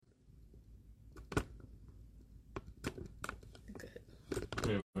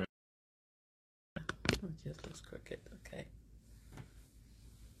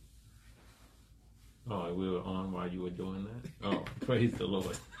while you were doing that? Oh, praise the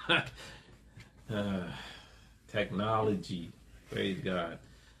Lord. Technology. Praise God.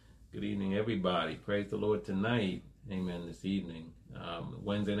 Good evening, everybody. Praise the Lord tonight. Amen. This evening.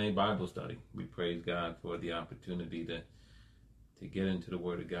 Wednesday night Bible study. We praise God for the opportunity to get into the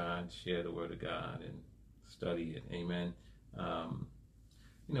Word of God, share the Word of God, and study it. Amen.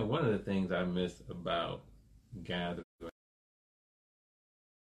 One of the things I miss about gathering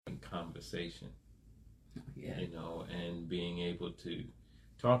conversation, and being able to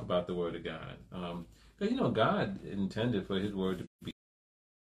talk about the Word of God. Because, God intended for His Word to be,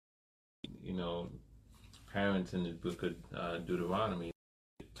 parents in the book of Deuteronomy,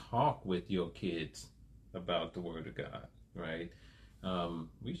 talk with your kids about the Word of God, right?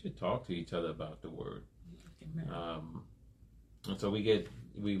 We should talk to each other about the Word. And so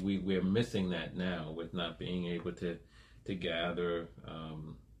we're missing that now with not being able to gather,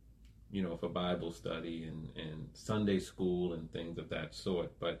 for Bible study and Sunday school and things of that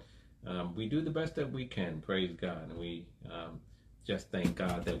sort. But we do the best that we can, praise God. And we just thank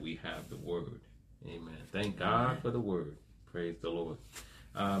God that we have the Word. Amen. Thank God for the Word. Praise the Lord.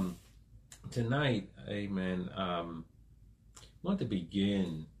 Tonight, amen, I want to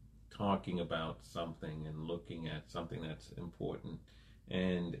begin talking about something and looking at something that's important.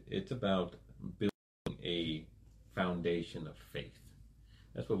 And it's about building a foundation of faith.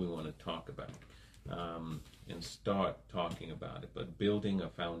 That's what we want to talk about and start talking about it. But building a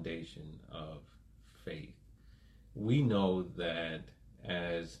foundation of faith. We know that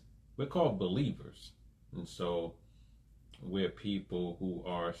as we're called believers, and so we're people who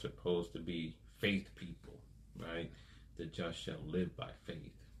are supposed to be faith people, right? The just shall live by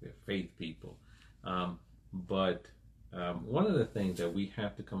faith. We're faith people. But one of the things that we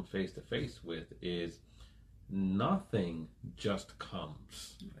have to come face to face with is nothing just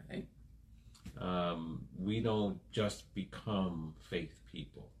comes. Right. We don't just become faith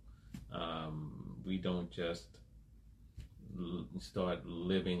people. We don't just start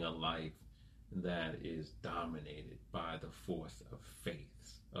living a life that is dominated by the force of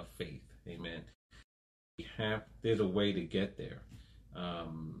faith. Amen. There's a way to get there.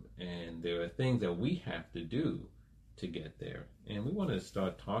 And there are things that we have to do to get there. And we want to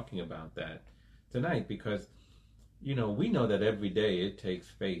start talking about that tonight because, we know that every day it takes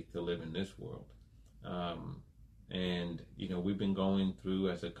faith to live in this world. And we've been going through,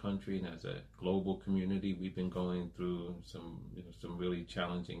 as a country and as a global community, we've been going through some really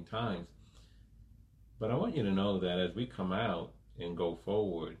challenging times. But I want you to know that as we come out and go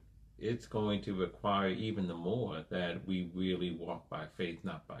forward, it's going to require even the more that we really walk by faith,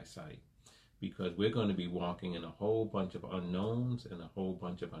 not by sight. Because we're going to be walking in a whole bunch of unknowns and a whole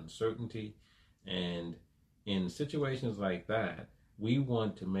bunch of uncertainty. And in situations like that, we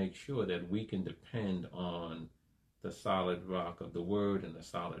want to make sure that we can depend on the solid rock of the Word and the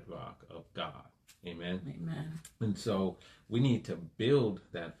solid rock of God. Amen? Amen. And so we need to build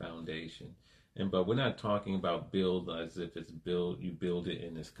that foundation. But we're not talking about build as if it's you build it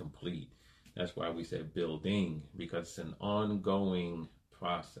and it's complete. That's why we say building, because it's an ongoing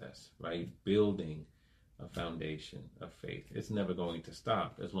process, right? Building a foundation of faith. It's never going to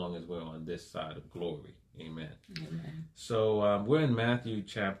stop as long as we're on this side of glory. Amen. Amen. So we're in Matthew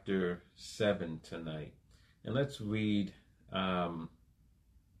chapter 7 tonight. And let's read a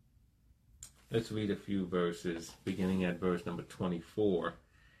few verses, beginning at verse number 24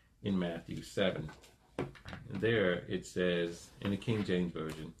 in Matthew 7. And there it says, in the King James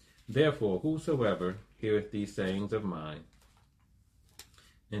Version, "Therefore, whosoever heareth these sayings of mine,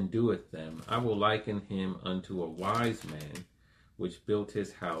 and doeth them, I will liken him unto a wise man, which built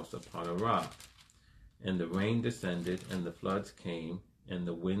his house upon a rock. And the rain descended, and the floods came, and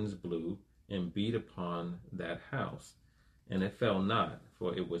the winds blew, and beat upon that house. And it fell not,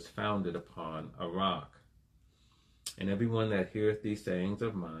 for it was founded upon a rock. And everyone that heareth these sayings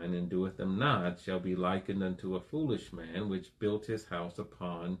of mine, and doeth them not, shall be likened unto a foolish man, which built his house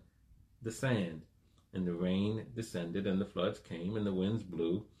upon the sand. And the rain descended, and the floods came, and the winds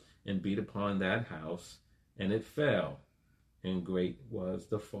blew, and beat upon that house, and it fell, and great was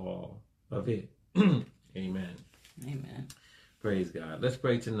the fall of it." Amen. Amen. Praise God. Let's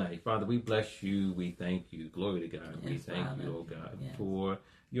pray tonight. Father, we bless you. We thank you. Glory to God. Yes, we thank Father. you, oh God, Yes. for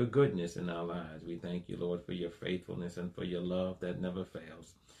your goodness in our lives. We thank you, Lord, for your faithfulness and for your love that never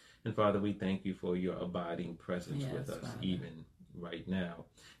fails. And Father, we thank you for your abiding presence Yes, with us, Father. even right now.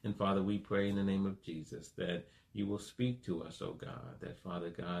 And Father, we pray in the name of Jesus that you will speak to us, oh God, that Father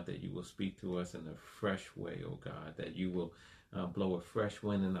God, that you will speak to us in a fresh way, oh God, that you will blow a fresh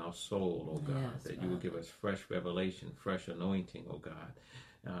wind in our soul, oh God, Yes, that you will give Father. us fresh revelation, fresh anointing, oh God,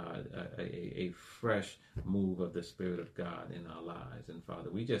 a fresh move of the Spirit of God in our lives. And Father,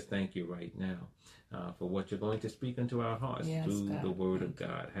 we just thank you right now for what you're going to speak into our hearts through God. the Word of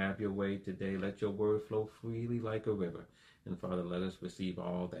God. Have your way today. Let your word flow freely like a river. And Father, let us receive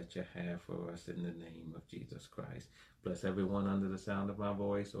all that you have for us in the name of Jesus Christ. Bless everyone under the sound of my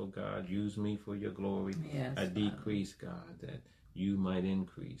voice, oh God. Use me for your glory. Yes, I decrease, God, that you might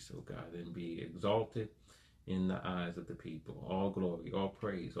increase, oh God, and be exalted in the eyes of the people. All glory, all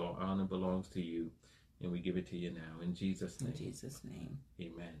praise, all honor belongs to you, and we give it to you now. In Jesus' name. In Jesus' name.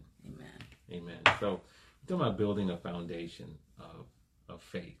 Amen. Amen. Amen. So, we're talking about building a foundation of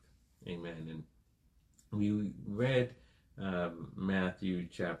faith. Amen. And we read Matthew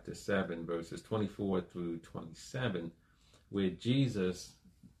chapter 7, verses 24 through 27, where Jesus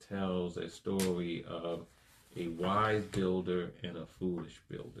tells a story of a wise builder and a foolish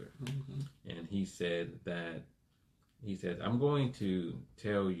builder. Mm-hmm. And he said, I'm going to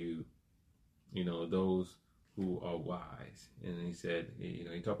tell you, those who are wise. And he said,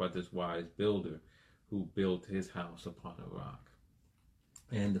 he talked about this wise builder who built his house upon a rock.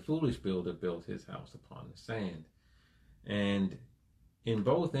 And the foolish builder built his house upon the sand. And in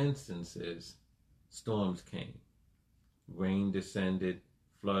both instances, storms came. Rain descended,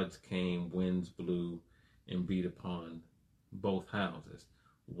 floods came, winds blew, and beat upon both houses.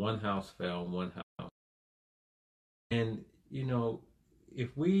 One house fell, one house. And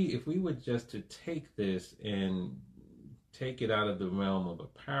if we were just to take this and take it out of the realm of a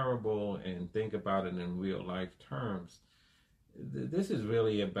parable and think about it in real life terms, this is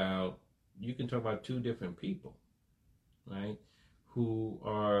really about, you can talk about two different people, right, who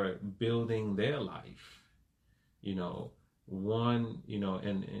are building their life. One,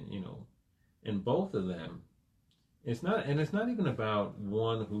 and both of them, it's not even about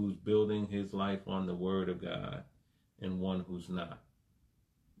one who's building his life on the Word of God and one who's not.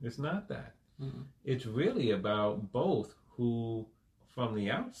 It's not that. Mm-hmm. It's really about both who, from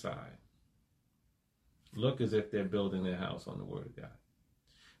the outside, look as if they're building their house on the Word of God.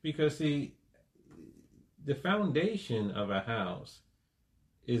 Because, see, the foundation of a house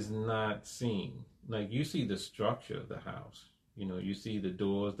is not seen. Like, you see the structure of the house. You see the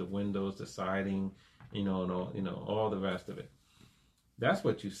doors, the windows, the siding, all the rest of it. That's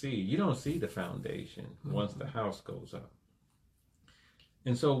what you see. You don't see the foundation once the house goes up.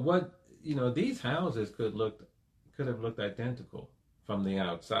 And so what, these houses could have looked identical from the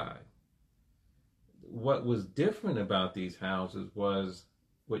outside. What was different about these houses was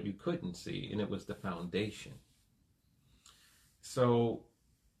what you couldn't see, and it was the foundation. So,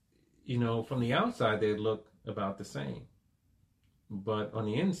 from the outside, they look about the same. But on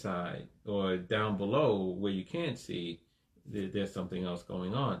the inside, or down below where you can't see, there's something else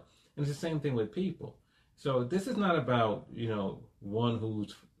going on. And it's the same thing with people. So this is not about, one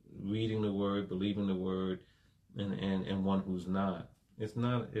who's reading the Word, believing the Word, and one who's not. It's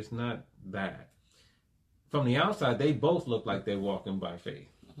not that. From the outside, they both look like they're walking by faith.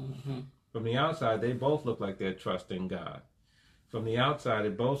 Mm-hmm. From the outside, they both look like they're trusting God. From the outside,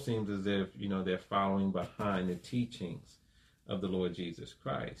 it both seems as if, they're following behind the teachings of the Lord Jesus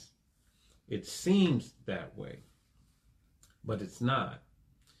Christ. It seems that way, but it's not.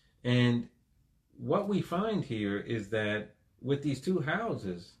 And what we find here is that with these two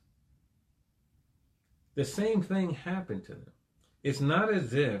houses, the same thing happened to them. It's not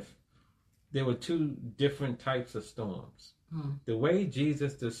as if there were two different types of storms. The way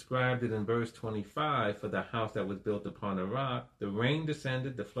Jesus described it in verse 25 for the house that was built upon a rock, the rain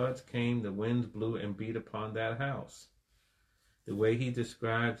descended, the floods came, the winds blew and beat upon that house. The way he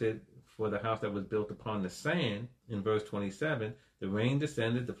describes it for the house that was built upon the sand in verse 27, the rain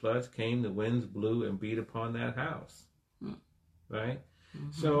descended, the floods came, the winds blew and beat upon that house. Right?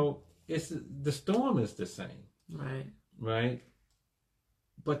 Mm-hmm. So the storm is the same. Right?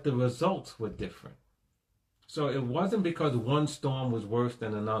 But the results were different. So it wasn't because one storm was worse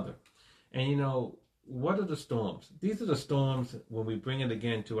than another. And what are the storms? These are the storms, when we bring it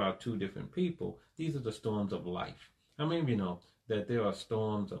again to our two different people, these are the storms of life. How many of you know that there are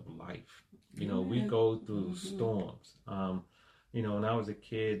storms of life? We go through storms. When I was a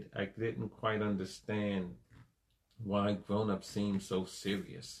kid, I didn't quite understand why grown-ups seem so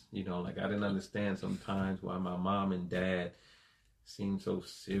serious. I didn't understand sometimes why my mom and dad seemed so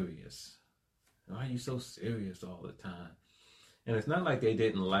serious. Why are you so serious all the time? And it's not like they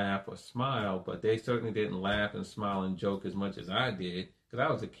didn't laugh or smile, but they certainly didn't laugh and smile and joke as much as I did, because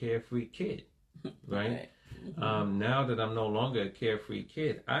I was a carefree kid, right? Now that I'm no longer a carefree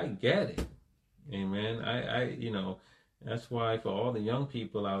kid, I get it. Amen. I that's why for all the young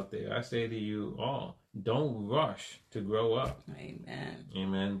people out there, I say to you all, don't rush to grow up. Amen.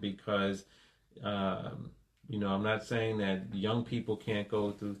 Amen. Because, I'm not saying that young people can't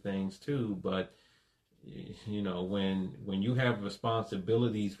go through things too, but when you have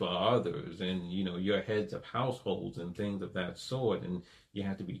responsibilities for others, and you're heads of households and things of that sort, and you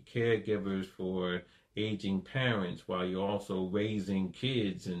have to be caregivers for aging parents while you're also raising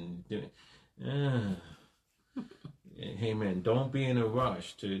kids, and amen, don't be in a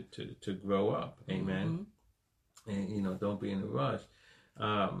rush to grow up. Amen. And don't be in a rush.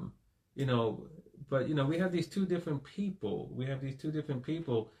 But we have these two different people. These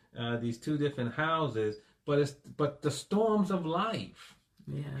two different houses, but the storms of life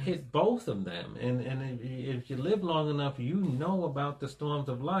hit both of them. And if you live long enough, you know about the storms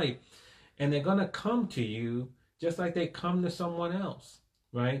of life, and they're gonna come to you just like they come to someone else,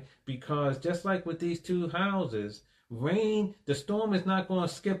 right? Because just like with these two houses, the storm is not going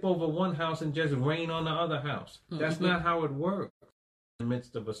to skip over one house and just rain on the other house. That's not how it works in the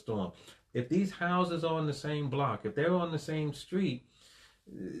midst of a storm. If these houses are on the same block, if they're on the same street,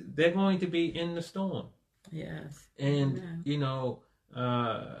 they're going to be in the storm. Yes. And,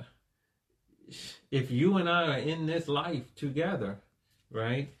 if you and I are in this life together,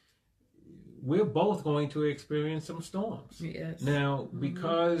 right, we're both going to experience some storms. Yes. Now,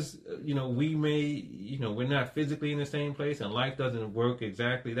 because, we may, we're not physically in the same place and life doesn't work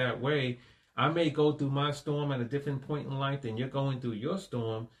exactly that way. I may go through my storm at a different point in life than you're going through your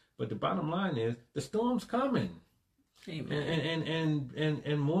storm. But the bottom line is the storm's coming. Amen.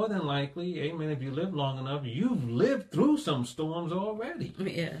 And more than likely, amen, if you live long enough, you've lived through some storms already.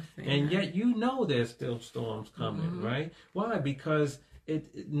 Yes. And yet there's still storms coming, right? Why? Because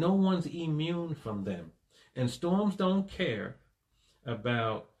no one's immune from them. And storms don't care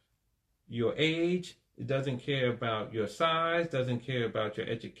about your age. It doesn't care about your size, doesn't care about your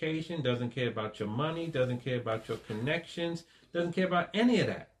education, doesn't care about your money, doesn't care about your connections, doesn't care about any of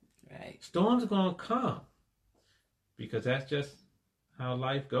that. Right. Storms are going to come because that's just how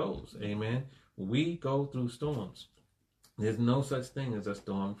life goes. Amen. We go through storms. There's no such thing as a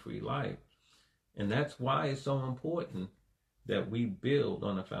storm-free life. And that's why it's so important that we build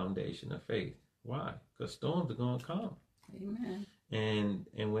on a foundation of faith. Why? Because storms are going to come. Amen.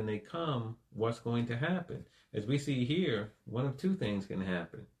 And when they come, what's going to happen? As we see here, one of two things can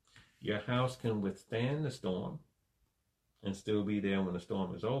happen. Your house can withstand the storm and still be there when the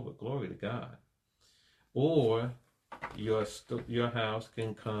storm is over. Glory to God. Or your house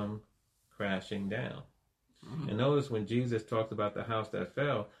can come crashing down. And notice when Jesus talked about the house that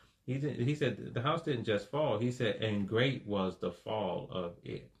fell, he said the house didn't just fall. He said, and great was the fall of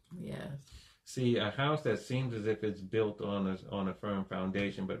it. Yes. See, a house that seems as if it's built on a firm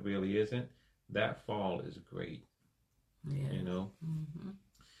foundation but really isn't, that fall is great. Yes.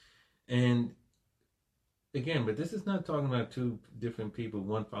 And again, but this is not talking about two different people,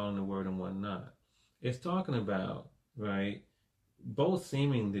 one following the word and one not. It's talking about, right, both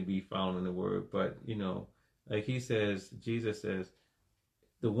seeming to be following the word, but, like Jesus says,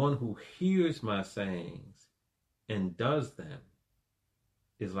 the one who hears my sayings and does them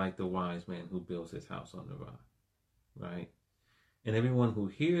is like the wise man who builds his house on the rock, right? And everyone who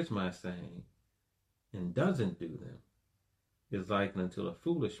hears my saying and doesn't do them is likened unto a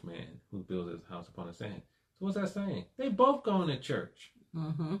foolish man who builds his house upon the sand. So what's that saying? They both going to church.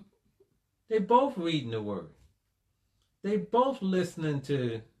 They both reading the word. They both listening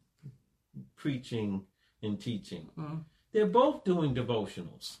to preaching and teaching. They're both doing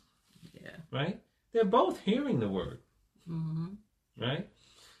devotionals. Yeah. Right? They're both hearing the word. Right?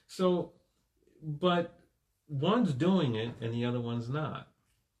 So, but one's doing it and the other one's not.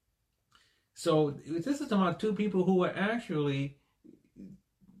 So this is about two people who are actually,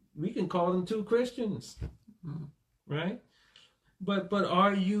 we can call them two Christians. Right? But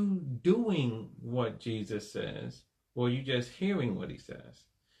are you doing what Jesus says, or are you just hearing what he says?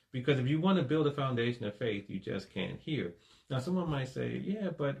 Because if you want to build a foundation of faith, you just can't hear. Now, someone might say, yeah,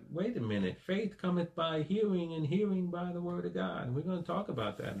 but wait a minute. Faith cometh by hearing, and hearing by the word of God. And we're going to talk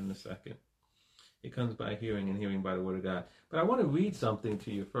about that in a second. It comes by hearing, and hearing by the word of God. But I want to read something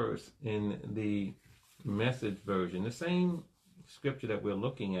to you first in the Message version, the same scripture that we're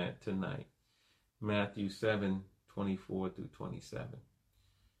looking at tonight, Matthew 7:24 through 27.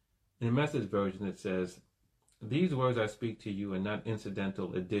 In the Message version, it says, these words I speak to you are not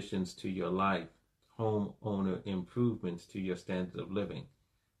incidental additions to your life, homeowner improvements to your standard of living.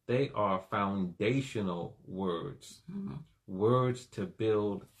 They are foundational words, words to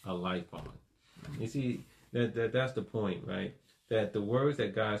build a life on. You see, that's the point, right? that the words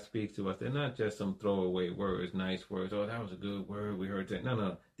that God speaks to us, they're not just some throwaway words, nice words. Oh, that was a good word. We heard that.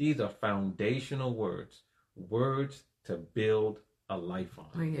 No. These are foundational words, words to build a life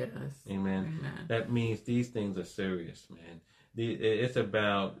on. Yes. Amen. Amen. That means these things are serious, man. It's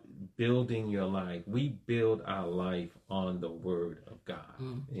about building your life. We build our life on the word of God.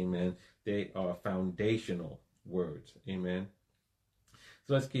 Amen. They are foundational words. Amen.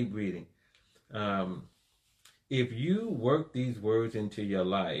 So let's keep reading. If you work these words into your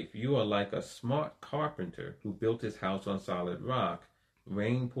life, you are like a smart carpenter who built his house on solid rock.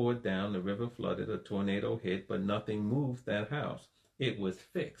 Rain poured down, the river flooded, a tornado hit, but nothing moved that house. It was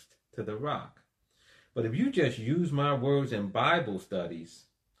fixed to the rock. But if you just use my words in Bible studies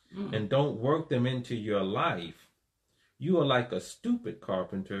and don't work them into your life, you are like a stupid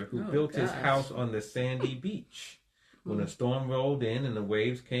carpenter who built his house on the sandy beach. When a storm rolled in and the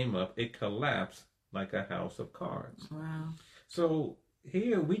waves came up, it collapsed like a house of cards. Wow. So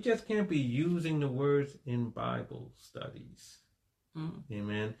here, we just can't be using the words in Bible studies.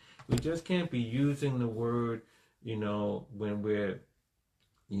 Amen. We just can't be using the word, when we're,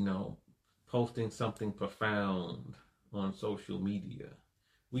 posting something profound on social media.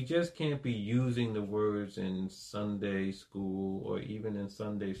 We just can't be using the words in Sunday school or even in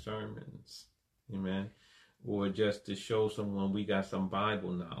Sunday sermons. Amen. Or just to show someone we got some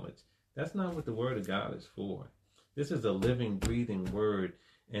Bible knowledge. That's not what the word of God is for. This is a living, breathing word,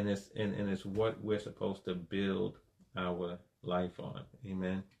 and it's what we're supposed to build our life on.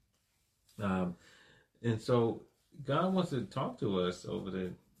 Amen. And so God wants to talk to us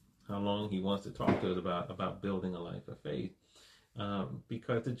over how long he wants to talk to us about building a life of faith.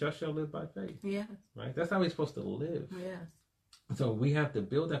 Because the just shall live by faith. Yes. Right? That's how we're supposed to live. Yes. So we have to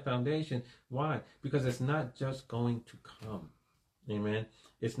build that foundation. Why? Because it's not just going to come. Amen.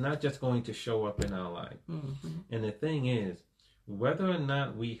 It's not just going to show up in our life. And the thing is, whether or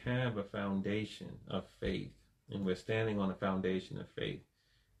not we have a foundation of faith, and we're standing on a foundation of faith,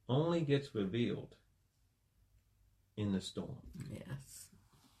 only gets revealed in the storm. Yes.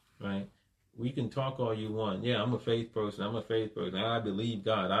 Right? We can talk all you want. Yeah, I'm a faith person. I'm a faith person. I believe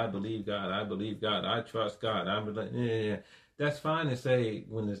God. I believe God. I believe God. I trust God. Yeah. That's fine to say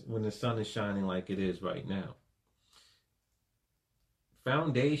when the sun is shining like it is right now.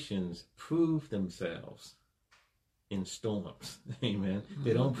 Foundations prove themselves in storms. Amen.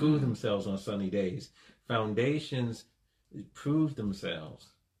 They don't prove themselves on sunny days. Foundations prove themselves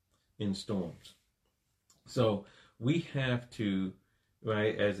in storms. So we have to,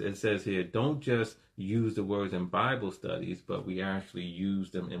 right, as it says here, don't just use the words in Bible studies, but we actually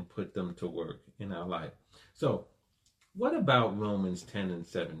use them and put them to work in our life. So what about Romans 10 and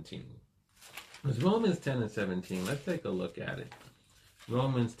 17? Because Romans 10 and 17, let's take a look at it.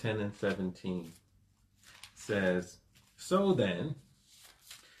 Romans 10 and 17 says, so then,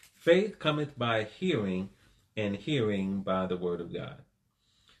 faith cometh by hearing, and hearing by the word of God.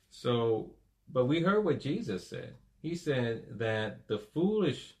 So, but we heard what Jesus said. He said that the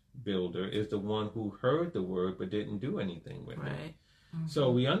foolish builder is the one who heard the word but didn't do anything with it.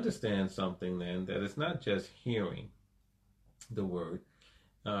 So we understand something then, that it's not just hearing the word.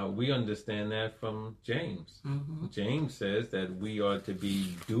 We understand that from James. James says that we are to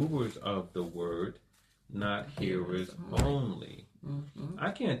be doers of the word, not hearers only.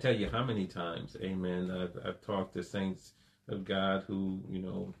 I can't tell you how many times, amen, I've talked to saints of God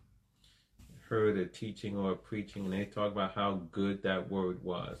who, heard a teaching or a preaching, and they talk about how good that word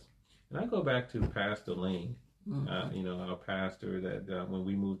was. And I go back to Pastor Lane, our pastor that when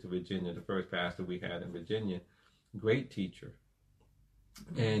we moved to Virginia, the first pastor we had in Virginia, great teacher.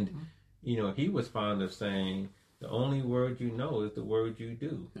 And, he was fond of saying, the only word you know is the word you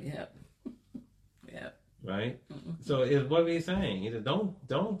do. Yep. Right? So what he's saying? He said,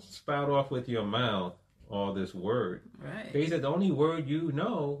 don't spout off with your mouth all this word. Right. He said, the only word you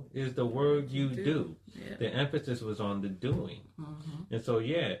know is the word you do. Yeah. The emphasis was on the doing. And so,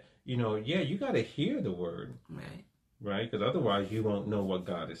 you got to hear the word. Right? Because otherwise you won't know what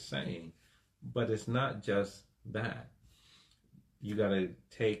God is saying. But it's not just that. You got to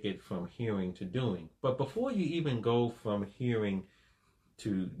take it from hearing to doing. But before you even go from hearing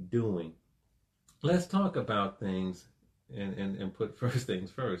to doing, let's talk about things and put first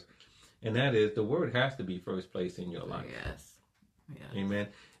things first. And that is, the word has to be first place in your life. Yes. Amen.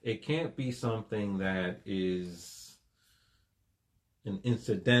 It can't be something that is an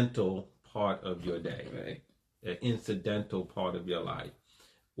incidental part of your day. Right. An incidental part of your life.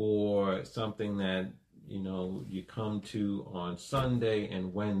 Or something that, you come to on Sunday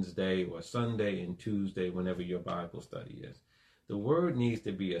and Wednesday, or Sunday and Tuesday, whenever your Bible study is. The word needs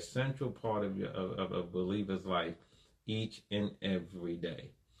to be a central part of a believer's life each and every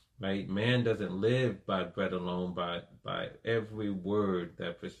day. Right? Man doesn't live by bread alone, by every word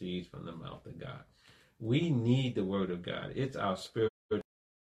that proceeds from the mouth of God. We need the word of God. It's our spirit,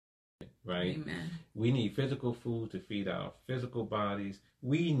 right? Amen. We need physical food to feed our physical bodies.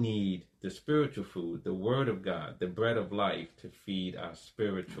 We need the spiritual food, the word of God, the bread of life to feed our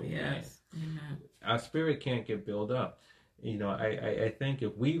spiritual man. Yes. Amen. Our spirit can't get built up. You know, I think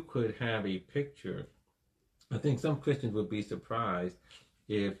if we could have a picture, I think some Christians would be surprised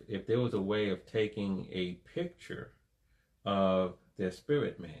if there was a way of taking a picture of their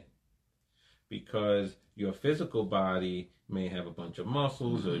spirit man. Because your physical body may have a bunch of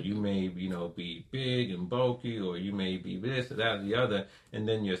muscles, or you may, be big and bulky, or you may be this or that or the other, and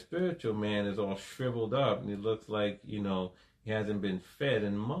then your spiritual man is all shriveled up, and it looks like, he hasn't been fed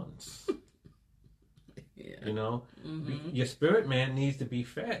in months. Yeah. Your spirit man needs to be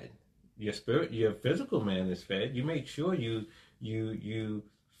fed. Your physical man is fed. You make sure you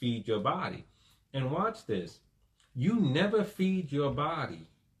feed your body. And watch this. You never feed your body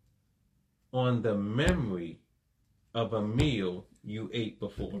on the memory of a meal you ate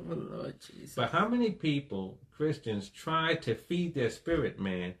before. Oh, Lord Jesus. But how many people, Christians, try to feed their spirit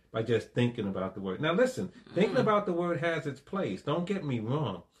man by just thinking about the word? Now listen, thinking about the word has its place. Don't get me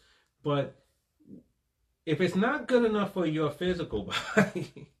wrong. But if it's not good enough for your physical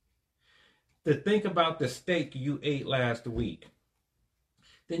body to think about the steak you ate last week,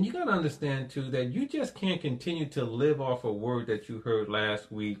 then you got to understand, too, that you just can't continue to live off a word that you heard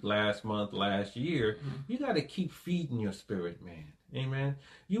last week, last month, last year. You got to keep feeding your spirit, man. Amen.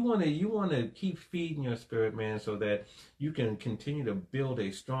 You want to keep feeding your spirit, man, so that you can continue to build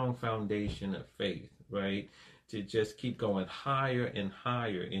a strong foundation of faith, right? To just keep going higher and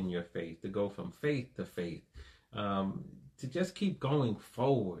higher in your faith, to go from faith to faith, to just keep going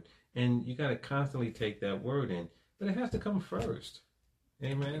forward. And you got to constantly take that word in, but it has to come first.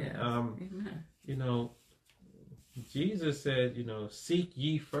 Amen. Yes. Amen. Jesus said, seek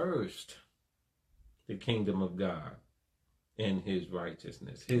ye first the kingdom of God and his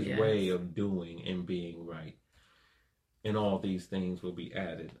righteousness, his way of doing and being right. And all these things will be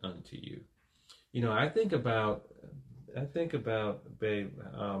added unto you. I think about, babe,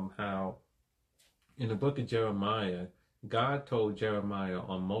 how in the book of Jeremiah, God told Jeremiah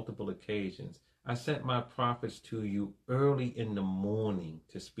on multiple occasions, I sent my prophets to you early in the morning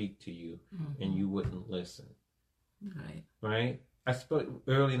to speak to you, and you wouldn't listen. Right? I spoke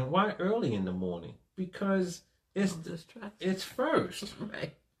early. Why early in the morning? Because it's first.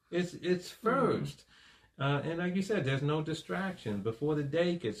 Right. It's first. And like you said, there's no distraction before the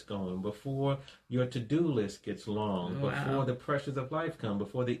day gets going, before your to-do list gets long, before the pressures of life come,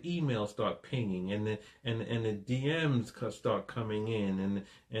 before the emails start pinging and the DMs start coming in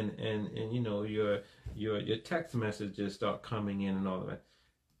and your text messages start coming in and all of that.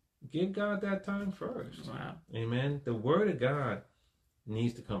 Give God that time first. Wow. Amen. The word of God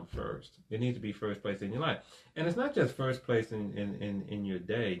needs to come first. It needs to be first place in your life. And it's not just first place in your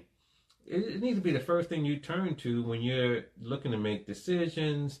day. It needs to be the first thing you turn to when you're looking to make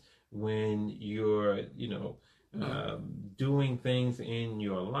decisions, when you're, doing things in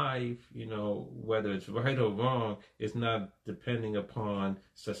your life, whether it's right or wrong, it's not depending upon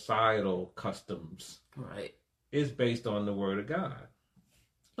societal customs. Right. It's based on the word of God.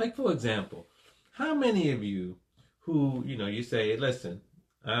 Like, for example, how many of you who, you say, listen,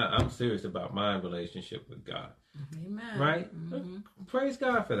 I'm serious about my relationship with God. Amen. Right? Praise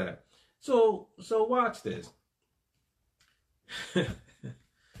God for that. So watch this.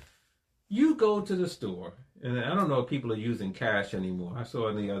 You go to the store, and I don't know if people are using cash anymore. I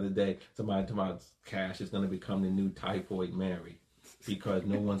saw the other day somebody talking about cash is going to become the new typhoid Mary because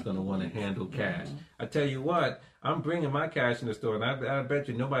no one's going to want to handle cash. I tell you what, I'm bringing my cash in the store, and I bet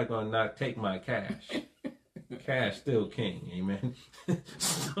you nobody's going to not take my cash. Cash still king, amen.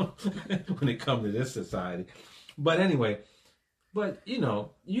 So, when it comes to this society. But anyway, you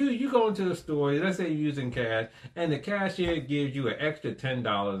go into the store, let's say you're using cash, and the cashier gives you an extra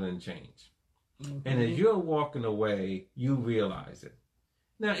 $10 in change. And as you're walking away, you realize it.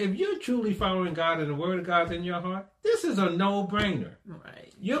 Now, if you're truly following God and the word of God's in your heart, this is a no-brainer.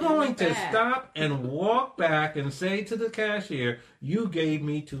 Right. You're going to stop and walk back and say to the cashier, you gave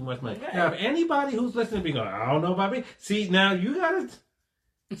me too much money. Right. Now, if anybody who's listening be going, I don't know about me. See, now you got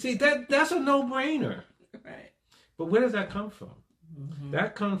to, see, that's a no-brainer. Right. But where does that come from?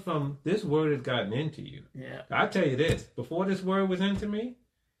 That comes from this word has gotten into you. Yeah. I tell you this, before this word was into me,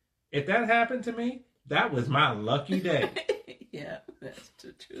 if that happened to me, that was my lucky day. Yeah, that's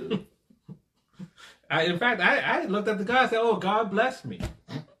the truth. In fact, I looked at the God and said, oh, God bless me.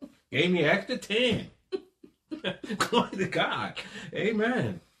 Gave me an extra 10. Glory to God.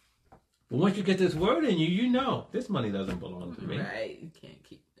 Amen. But once you get this word in you, you know this money doesn't belong to me. Right. You can't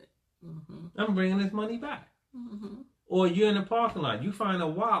keep it. Mm-hmm. I'm bringing this money back. Mm-hmm. Or you're in the parking lot. You find a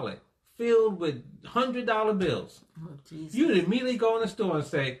wallet filled with $100 bills. Oh, Jesus. You would immediately go in the store and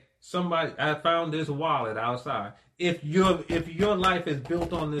say, "Somebody, I found this wallet outside." If your life is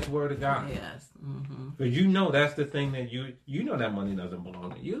built on this word of God, Yes. Mm-hmm. because you know that's the thing that you know that money doesn't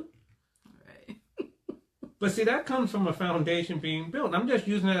belong to you. Right. But see, that comes from a foundation being built. I'm just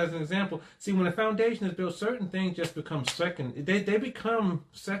using that as an example. See, when a foundation is built, certain things just become second. They become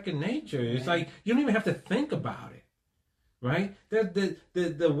second nature. It's like you don't even have to think about it, right?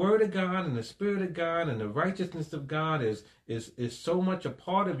 The word of God and the Spirit of God and the righteousness of God is so much a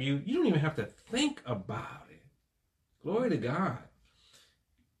part of you. You don't even have to think about it. Glory to God.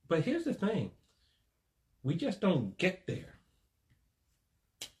 But here's the thing. We just don't get there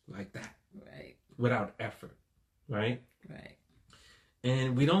like that. Right. Without effort. Right? Right.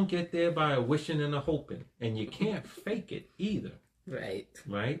 And we don't get there by a wishing and a hoping. And you can't fake it either. Right.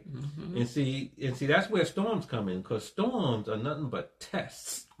 Right? Mm-hmm. And see that's where storms come in, because storms are nothing but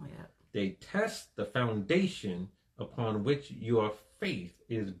tests. Yeah. They test the foundation upon which your faith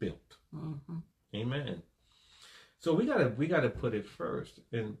is built. Mm-hmm. Amen. So we gotta put it first.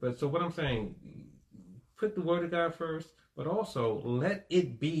 So what I'm saying, put the word of God first, but also let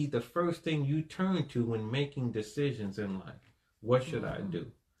it be the first thing you turn to when making decisions in life. What should I do?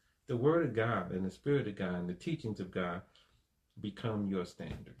 The word of God and the Spirit of God and the teachings of God become your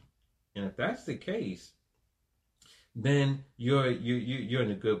standard. And if that's the case, then you're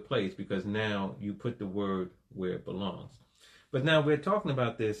in a good place, because now you put the word where it belongs. But now we're talking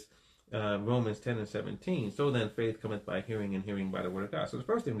about this Romans 10 and 17. So then faith cometh by hearing, and hearing by the word of God. So the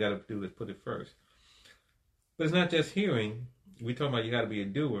first thing we got to do is put it first. But it's not just hearing. We're talking about you got to be a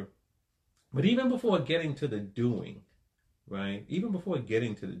doer. But even before getting to the doing, right? Even before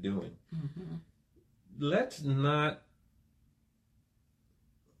getting to the doing, let's not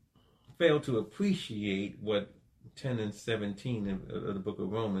fail to appreciate what 10 and 17 of the book of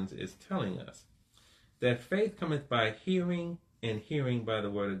Romans is telling us. That faith cometh by hearing, and hearing by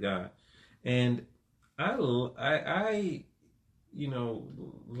the word of God. And I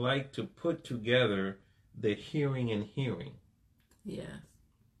like to put together the hearing and hearing. Yes.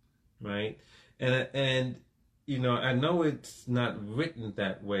 Right? And I know it's not written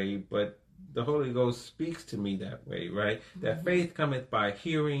that way, but the Holy Ghost speaks to me that way, right? Mm-hmm. That faith cometh by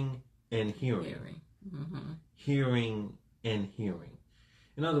hearing and hearing. Hearing. Mm-hmm. Hearing and hearing.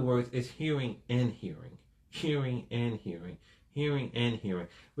 In other words, it's hearing and hearing. Hearing and hearing. Hearing and hearing,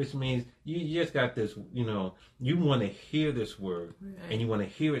 which means you just got this, you want to hear this word, right, and you want to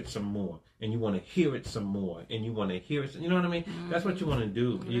hear it some more, and you want to hear it some more, and you want to hear it, you know what I mean? Mm-hmm. That's what you want to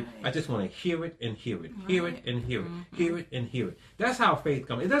do. Right. I just want to hear it and hear it, right, hear it and hear it, hear it and hear it. That's how faith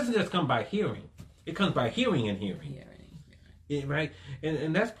comes. It doesn't just come by hearing. It comes by hearing and hearing. Right?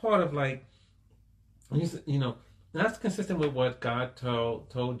 And that's part of, like, that's consistent with what God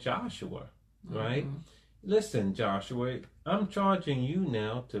told Joshua, right? Mm-hmm. Listen, Joshua, I'm charging you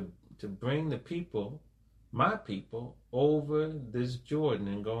now to bring the people, my people, over this Jordan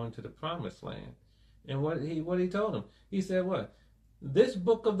and go into the promised land. And what he told them, he said, what? This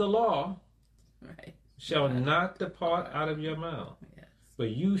book of the law, right, shall not depart out of your mouth, yes, but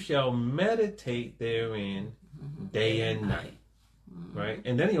you shall meditate therein day and night. Mm-hmm. Right?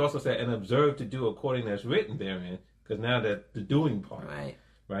 And then he also said, and observe to do according as written therein, because now that the doing part,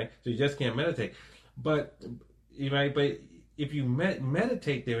 right? So you just can't meditate. But if you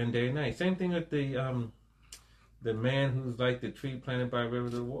meditate there in day and night, same thing with the man who's like the tree planted by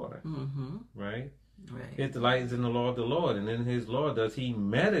rivers of water, right? His delight is in the law of the Lord, and in his law does he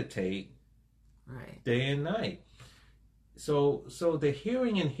meditate day and night. So the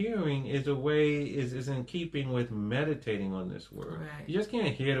hearing and hearing is is in keeping with meditating on this word. Right. You just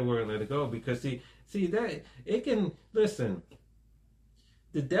can't hear the word and let it go, because see that it can, listen.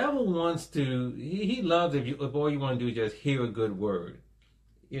 The devil wants to, he loves if all you want to do is just hear a good word.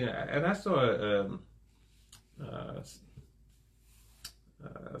 And I saw a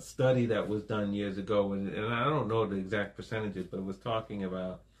study that was done years ago, and I don't know the exact percentages, but it was talking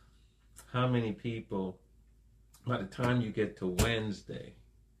about how many people, by the time you get to Wednesday,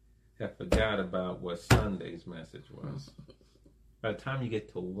 have forgot about what Sunday's message was. By the time you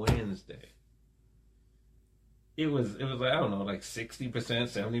get to Wednesday, it was like, I don't know, like 60%,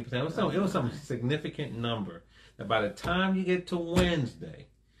 70%. It was some significant number. That by the time you get to Wednesday,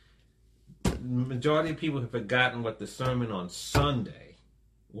 the majority of people have forgotten what the sermon on Sunday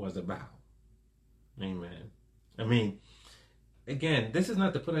was about. Amen. I mean, again, this is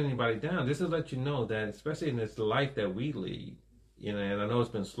not to put anybody down. This is to let you know that, especially in this life that we lead, and I know it's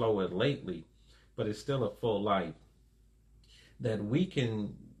been slower lately, but it's still a full life, that we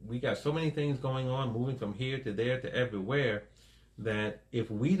got so many things going on, moving from here to there to everywhere, that if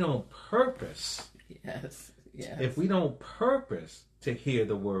we don't purpose, if we don't purpose to hear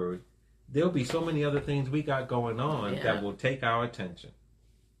the word, there'll be so many other things we got going on that will take our attention,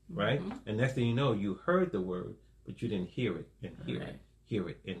 right? And next thing you know, you heard the word, but you didn't hear it and hear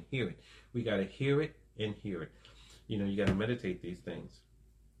it. We got to hear it and hear it. You got to meditate these things.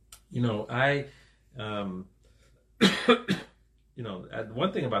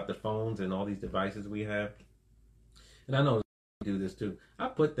 One thing about the phones and all these devices we have, and I know you do this too, I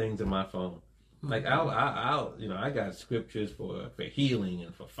put things in my phone. Like I got scriptures for healing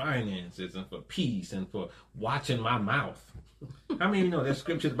and for finances and for peace and for watching my mouth. I mean, there's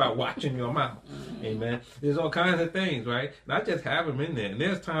scriptures about watching your mouth. Amen. There's all kinds of things, right? And I just have them in there. And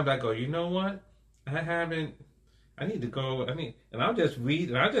there's times I go, you know what? I need to go. And I'll just read,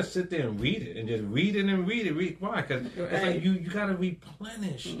 and I'll just sit there and read it, and just read it and read it. Why? Because it's like you got to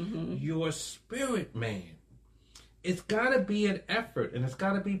replenish your spirit, man. It's got to be an effort, and it's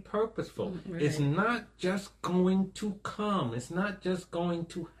got to be purposeful. Right. It's not just going to come. It's not just going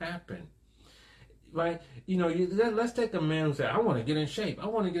to happen. Right? Let's take a man who says, I want to get in shape.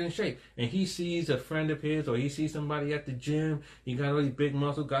 And he sees a friend of his, or he sees somebody at the gym. He got all these big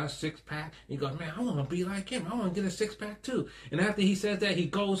muscles, got a six-pack. He goes, man, I want to be like him. I want to get a six-pack too. And after he says that, he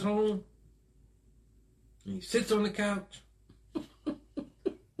goes home, and he sits on the couch.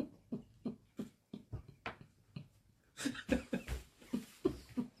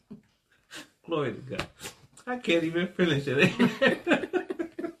 Glory to God. I can't even finish it.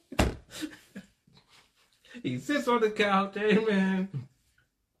 He sits on the couch, amen.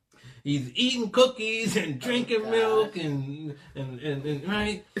 He's eating cookies and drinking milk and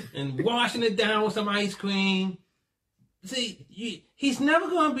right, and washing it down with some ice cream. See, he's never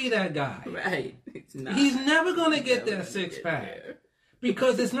going to be that guy. Right. He's never going to get that six-pack.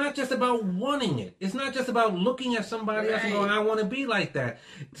 Because it's not just about wanting it. It's not just about looking at somebody else and going, I want to be like that.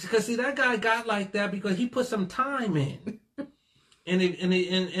 Because, see, that guy got like that because he put some time in. And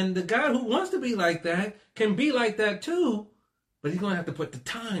the guy who wants to be like that can be like that too, but he's going to have to put the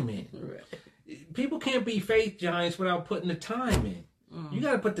time in. Right. People can't be faith giants without putting the time in. You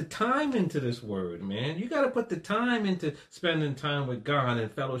got to put the time into this word, man. You got to put the time into spending time with God and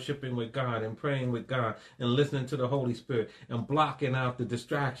fellowshipping with God and praying with God and listening to the Holy Spirit and blocking out the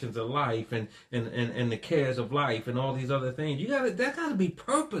distractions of life and the cares of life and all these other things. That got to be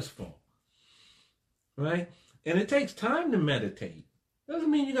purposeful, right? And it takes time to meditate.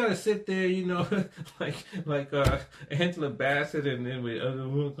 Doesn't mean you gotta sit there, like Angela Bassett and then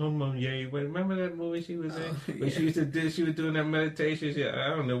with come on, yay. Remember that movie she was in? When she was doing that meditation. I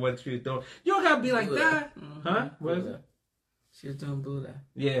don't know what she was doing. You don't gotta be like Buddha. That, huh? What is it? She was doing Buddha.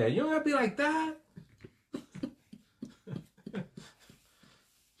 Yeah, you don't gotta be like that.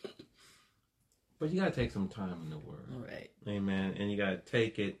 But you gotta take some time in the word. All right. Amen. And you gotta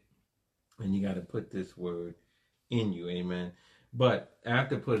take it, and you gotta put this word in you. Amen. But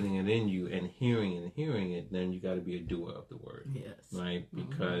after putting it in you and hearing it, then you got to be a doer of the word. Yes. Right?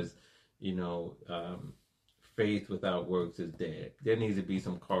 Because, faith without works is dead. There needs to be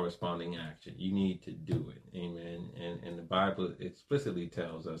some corresponding action. You need to do it. Amen. And the Bible explicitly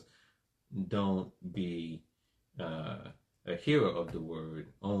tells us, don't be a hearer of the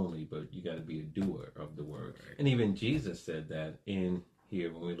word only, but you got to be a doer of the word. Right. And even Jesus said that in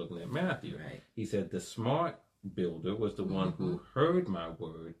here when we're looking at Matthew. Right. He said the smart builder was the one who heard my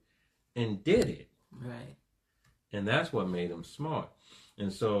word and did it. Right. And that's what made him smart.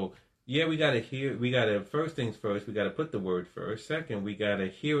 And so, we got to first things first, we got to put the word first. Second, we got to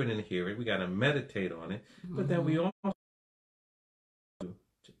hear it and hear it. We got to meditate on it. But then we also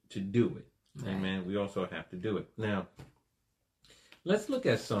to do it. Right. Amen. We also have to do it. Now, let's look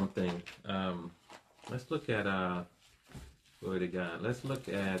at something. Let's look at glory to God. Let's look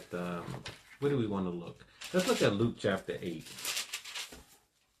at where do we want to look? Let's look at Luke chapter 8.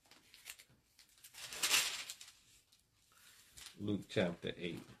 Luke chapter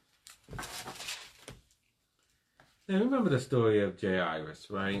 8. Now remember the story of Jairus,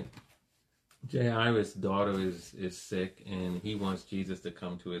 right? Jairus' daughter is sick, and he wants Jesus to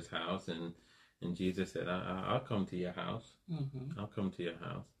come to his house, and Jesus said, I'll come to your house. I'll come to your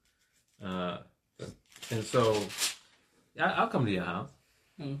house. And so, I'll come to your house.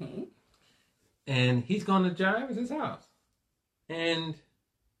 And he's going to Jairus' house. And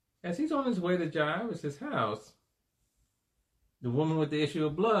as he's on his way to Jairus' house, the woman with the issue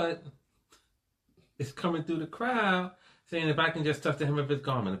of blood is coming through the crowd saying, if I can just touch the hem of his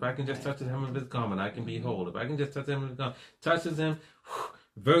garment, if I can just touch the hem of his garment, I can be whole. If I can just touch the hem of his garment, touches him,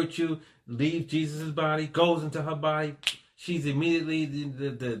 virtue leaves Jesus' body, goes into her body. She's immediately,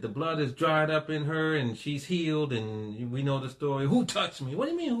 the blood is dried up in her, and she's healed, and we know the story. Who touched me? What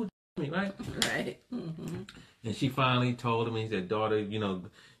do you mean, who touched me, right? Right. Mm-hmm. And she finally told him, he said, daughter,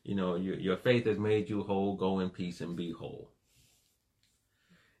 your faith has made you whole. Go in peace and be whole.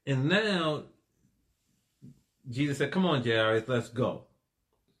 And now, Jesus said, come on, Jairus, let's go.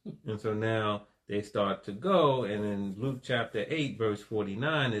 And so now they start to go. And in Luke chapter 8, verse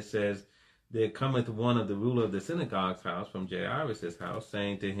 49, it says, there cometh one of the ruler of the synagogue's house from Jairus' house,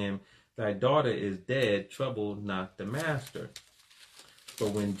 saying to him, thy daughter is dead, trouble not the master. But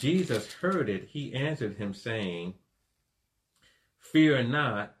when Jesus heard it, he answered him, saying, fear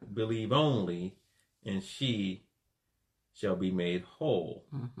not, believe only, and she shall be made whole.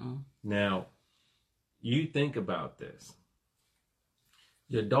 Mm-hmm. Now, you think about this.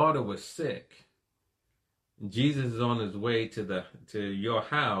 Your daughter was sick. Jesus is on his way to your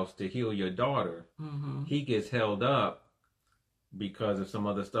house to heal your daughter. Mm-hmm. He gets held up because of some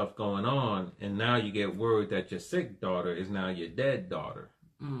other stuff going on, and now you get word that your sick daughter is now your dead daughter.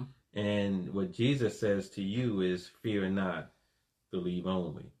 Mm. And what Jesus says to you is, fear not, believe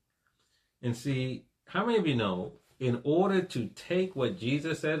only. And see, how many of you know, in order to take what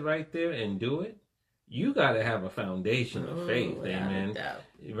Jesus said right there and do it, you got to have a foundation of faith, amen.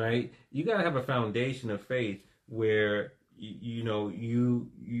 Right? You got to have a foundation of faith where you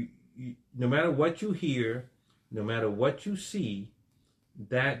no matter what you hear, no matter what you see,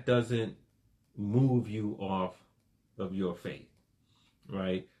 that doesn't move you off of your faith,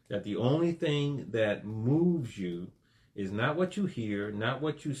 right? That the only thing that moves you is not what you hear, not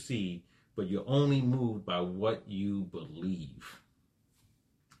what you see, but you're only moved by what you believe.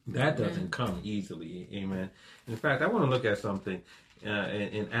 That doesn't come easily, amen. In fact, I want to look at something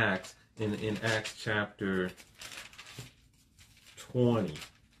in Acts, in Acts chapter 20.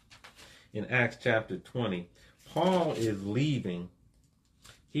 In Acts chapter 20, Paul is leaving.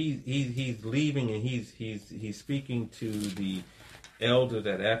 He's leaving, and he's speaking to the elders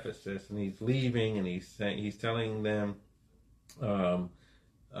at Ephesus, and he's leaving, and he's telling them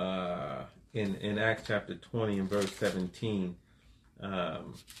in Acts chapter 20 and verse 17.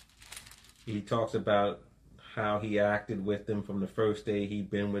 He talks about how he acted with them from the first day he'd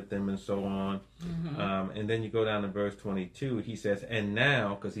been with them and so on. Mm-hmm. And then you go down to verse 22. He says, and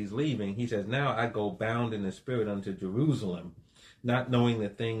now, because he's leaving, he says, now I go bound in the spirit unto Jerusalem, not knowing the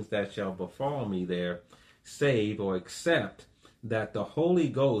things that shall befall me there, save or except that the Holy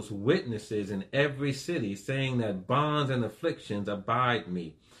Ghost witnesses in every city, saying that bonds and afflictions abide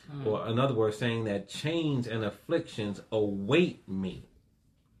me. Or in other words, saying that chains and afflictions await me.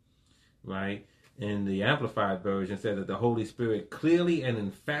 Right? And the Amplified Version said that the Holy Spirit clearly and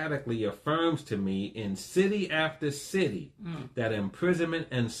emphatically affirms to me in city after city that imprisonment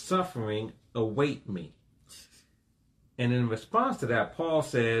and suffering await me. And in response to that, Paul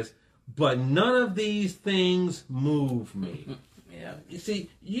says, but none of these things move me. Yeah. You see,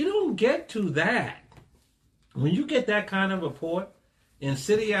 you don't get to that. When you get that kind of report, in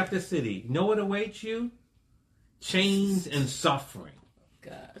city after city, you know what awaits you? Chains and suffering.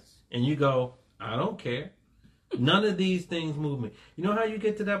 Gosh. And you go, I don't care. None of these things move me. You know how you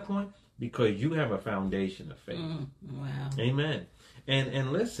get to that point? Because you have a foundation of faith. Wow. Amen.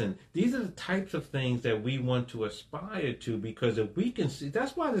 And listen, these are the types of things that we want to aspire to, because if we can see,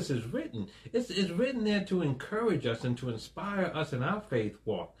 that's why this is written. It's written there to encourage us and to inspire us in our faith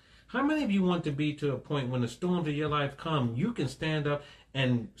walk. How many of you want to be to a point when the storms of your life come, you can stand up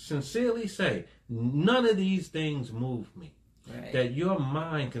and sincerely say, none of these things move me? Right. That your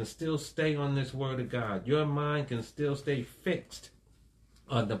mind can still stay on this word of God. Your mind can still stay fixed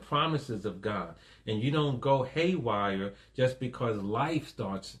on the promises of God. And you don't go haywire just because life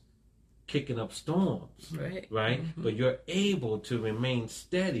starts kicking up storms. Right? Mm-hmm. But you're able to remain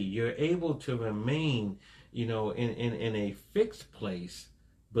steady. You're able to remain, in a fixed place,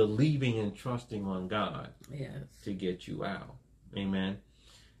 believing and trusting on God to get you out. Amen.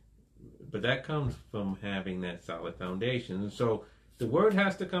 But that comes from having that solid foundation. And so the word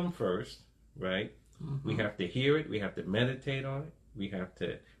has to come first, right? Mm-hmm. We have to hear it. We have to meditate on it. We have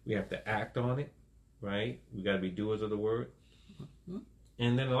to act on it, right? We got to be doers of the word. Mm-hmm.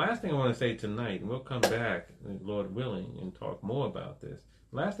 And then the last thing I want to say tonight, and we'll come back, Lord willing, and talk more about this.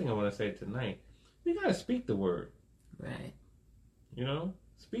 The last thing I want to say tonight, we got to speak the word. Right.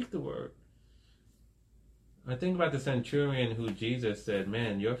 Speak the word. I think about the centurion who Jesus said,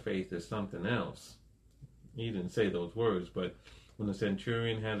 man, your faith is something else. He didn't say those words, but when the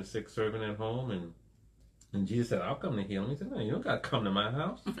centurion had a sick servant at home and And Jesus said, I'll come to heal him. He said, no, you don't got to come to my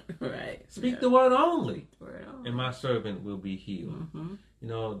house. Right. Speak the word only, Word on. and my servant will be healed. Mm-hmm. You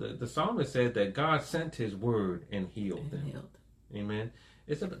know, the psalmist said that God sent his word and healed them. Healed. Amen.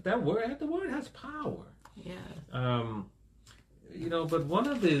 That word has power. Yeah. You know, but one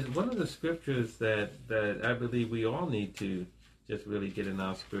of the scriptures that I believe we all need to just really get in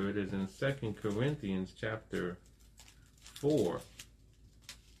our spirit is in 2 Corinthians chapter 4.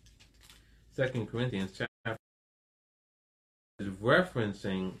 2 Corinthians chapter is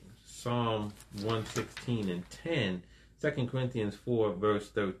referencing Psalm 116 and 10. 2 Corinthians 4 verse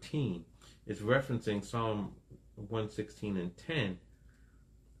 13 is referencing Psalm 116 and 10,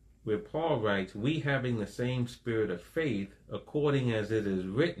 where Paul writes, we having the same spirit of faith, according as it is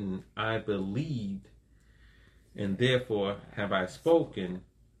written, I believed, and therefore have I spoken.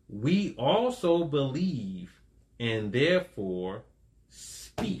 We also believe, and therefore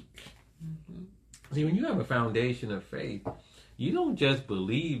speak. Mm-hmm. See, when you have a foundation of faith, you don't just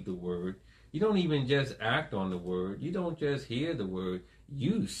believe the word. You don't even just act on the word. You don't just hear the word.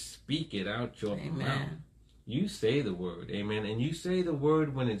 You speak it out your Amen. mouth. You say the word, amen. And you say the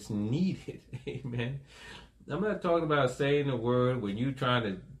word when it's needed, amen. I'm not talking about saying the word when you're trying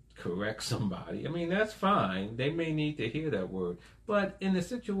to correct somebody. I mean, that's fine. They may need to hear that word. But in a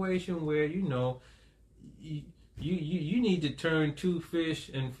situation where, you know, you need to turn 2 fish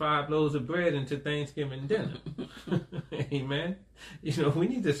and 5 loaves of bread into Thanksgiving dinner. Amen. You know, we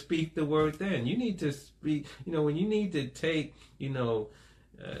need to speak the word then. You need to speak, you know, when you need to take, you know,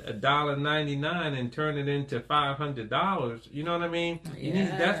 $1.99 and turn it into $500. You know what I mean?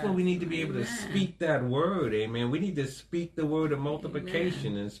 Yeah. That's when we need to be able to speak that word. Amen. We need to speak the word of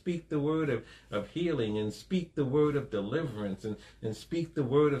multiplication. Amen. And speak the word of healing and speak the word of deliverance and speak the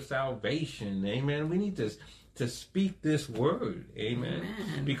word of salvation. Amen. We need to speak this word. Amen.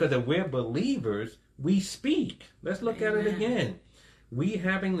 Amen. Because if we're believers, we speak. Let's look at it again. We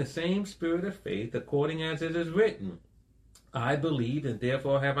having the same spirit of faith, according as it is written, I believe, and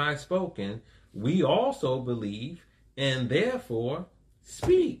therefore have I spoken. We also believe, and therefore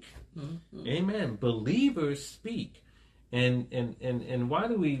speak. Mm-hmm. Amen. Believers speak. And why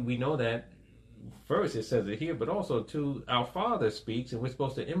do we know that? First, it says it here, but also, too, our Father speaks, and we're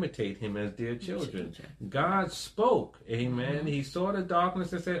supposed to imitate him as dear children. God spoke. Amen. Mm-hmm. He saw the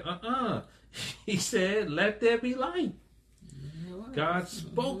darkness and said, He said, let there be light. God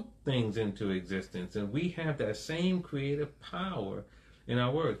spoke things into existence, and we have that same creative power in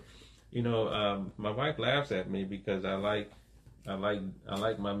our word. You know, my wife laughs at me because I like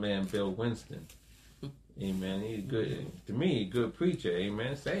my man Bill Winston. Amen. He's good to me, good preacher.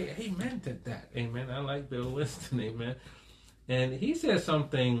 Amen. Say amen to that. Amen. I like Bill Winston. Amen. And he said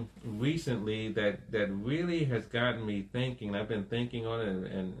something recently that really has gotten me thinking. I've been thinking on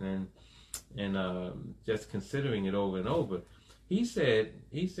it and just considering it over and over. He said,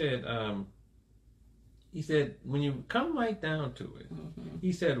 when you come right down to it,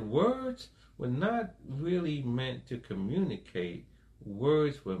 he said, words were not really meant to communicate.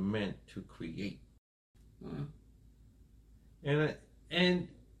 Words were meant to create. And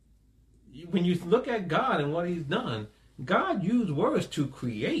when you look at God and what he's done, God used words to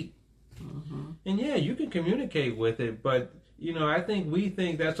create. And yeah, you can communicate with it, but, you know, I think we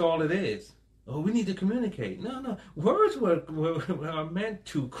think that's all it is. Oh, we need to communicate. No. Words were meant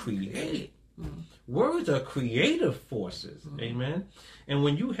to create. Words are creative forces. Amen. And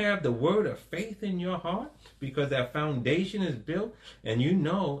when you have the word of faith in your heart, because that foundation is built, and you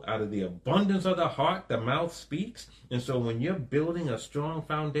know out of the abundance of the heart, the mouth speaks. And so when you're building a strong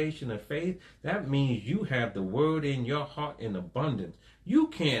foundation of faith, that means you have the word in your heart in abundance. You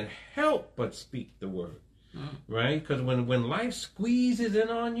can't help but speak the word. Right? Because when life squeezes in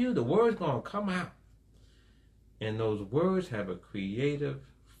on you, the word's going to come out. And those words have a creative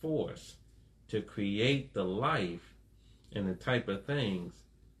force to create the life and the type of things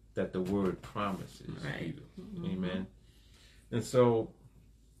that the word promises you. Amen. And so,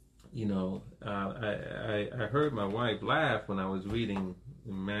 you know, I heard my wife laugh when I was reading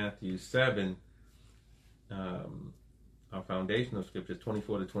Matthew 7, our foundational scriptures,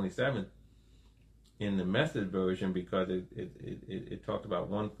 24 to 27. In the Message version, because it talked about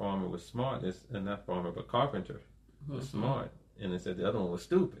one farmer was smart, and not farmer, but carpenter was smart, and it said the other one was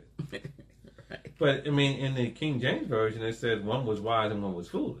stupid. Right. But I mean, in the King James version, it said one was wise and one was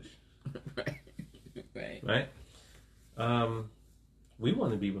foolish. Right. We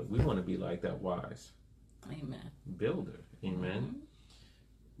want to be like that wise. Amen. Builder. Amen.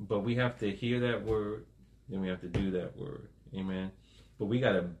 But we have to hear that word, then we have to do that word. Amen. But we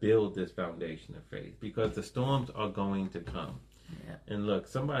got to build this foundation of faith because the storms are going to come. Yeah. And look,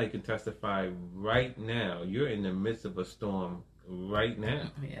 somebody can testify right now. You're in the midst of a storm right now.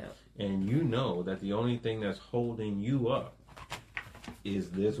 Yeah. And you know that the only thing that's holding you up is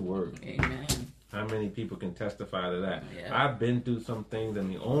this word. Amen. How many people can testify to that? Yeah. I've been through some things, and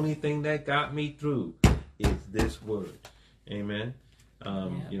the only thing that got me through is this word. Amen.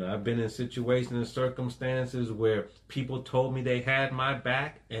 I've been in situations and circumstances where people told me they had my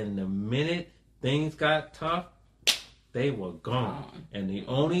back, and the minute things got tough, they were gone. And the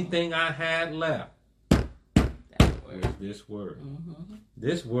only thing I had left was this word. Mm-hmm.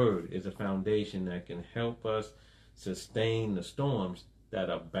 This word is a foundation that can help us sustain the storms that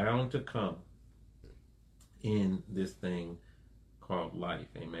are bound to come in this thing called life.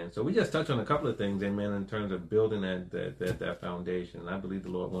 Amen. So we just touched on a couple of things, amen, in terms of building that foundation. And I believe the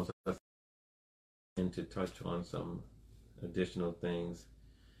Lord wants us to touch on some additional things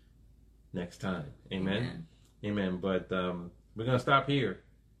next time. Amen. Amen. But we're going to stop here.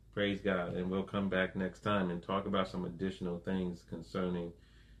 Praise God. And we'll come back next time and talk about some additional things concerning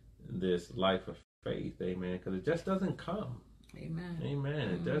this life of faith. Amen. Because it just doesn't come. Amen.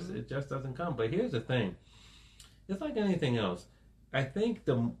 Amen. It just doesn't come. But here's the thing. It's like anything else. I think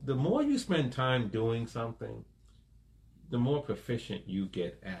the more you spend time doing something, the more proficient you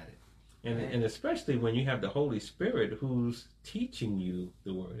get at it. And especially when you have the Holy Spirit who's teaching you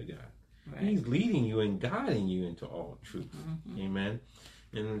the Word of God. Right. He's leading you and guiding you into all truth. Mm-hmm. Amen.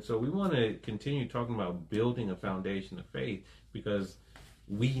 And so we want to continue talking about building a foundation of faith because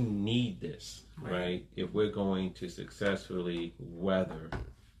we need this, right? If we're going to successfully weather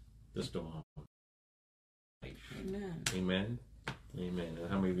the storm. Amen. Amen. Amen. And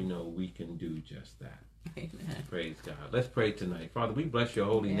how many of you know we can do just that? Amen. Praise God. Let's pray tonight. Father, we bless your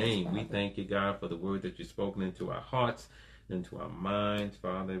holy name. Father. We thank you, God, for the word that you've spoken into our hearts, into our minds.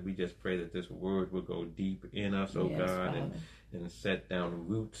 Father, we just pray that this word will go deep in us, oh God, and set down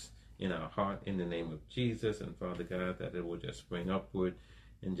roots in our heart in the name of Jesus. And Father God, that it will just spring upward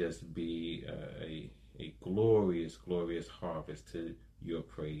and just be a glorious, glorious harvest to your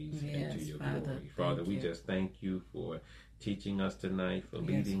praise and to your glory. Father, we just thank you for teaching us tonight, for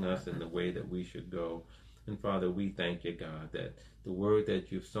leading us in the way that we should go. And Father, we thank you, God, that the word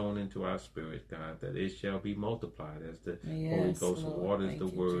that you've sown into our spirit, God, that it shall be multiplied as the Holy Ghost waters the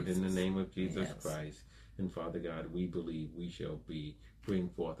word in the name of Jesus Christ. And Father God, we believe we shall bring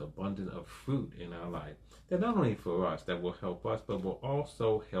forth abundance of fruit in our life, that not only for us, that will help us, but will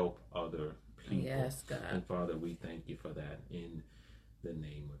also help other people. Yes, God. And Father, we thank you for that in the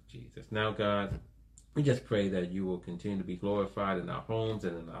name of Jesus. Now, God, we just pray that you will continue to be glorified in our homes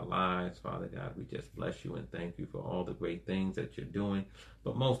and in our lives. Father God, we just bless you and thank you for all the great things that you're doing.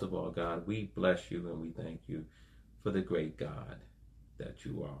 But most of all, God, we bless you and we thank you for the great God that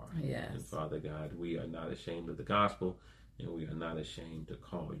you are. Yes. And Father God, we are not ashamed of the gospel and we are not ashamed to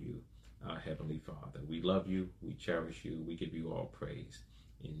call you our Heavenly Father. We love you. We cherish you. We give you all praise.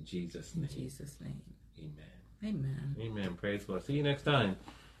 In Jesus' name. In Jesus' name. Amen. Amen. Amen. Praise God. See you next time.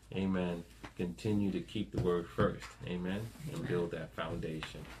 Amen. Continue to keep the word first. Amen. And build that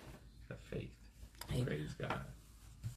foundation.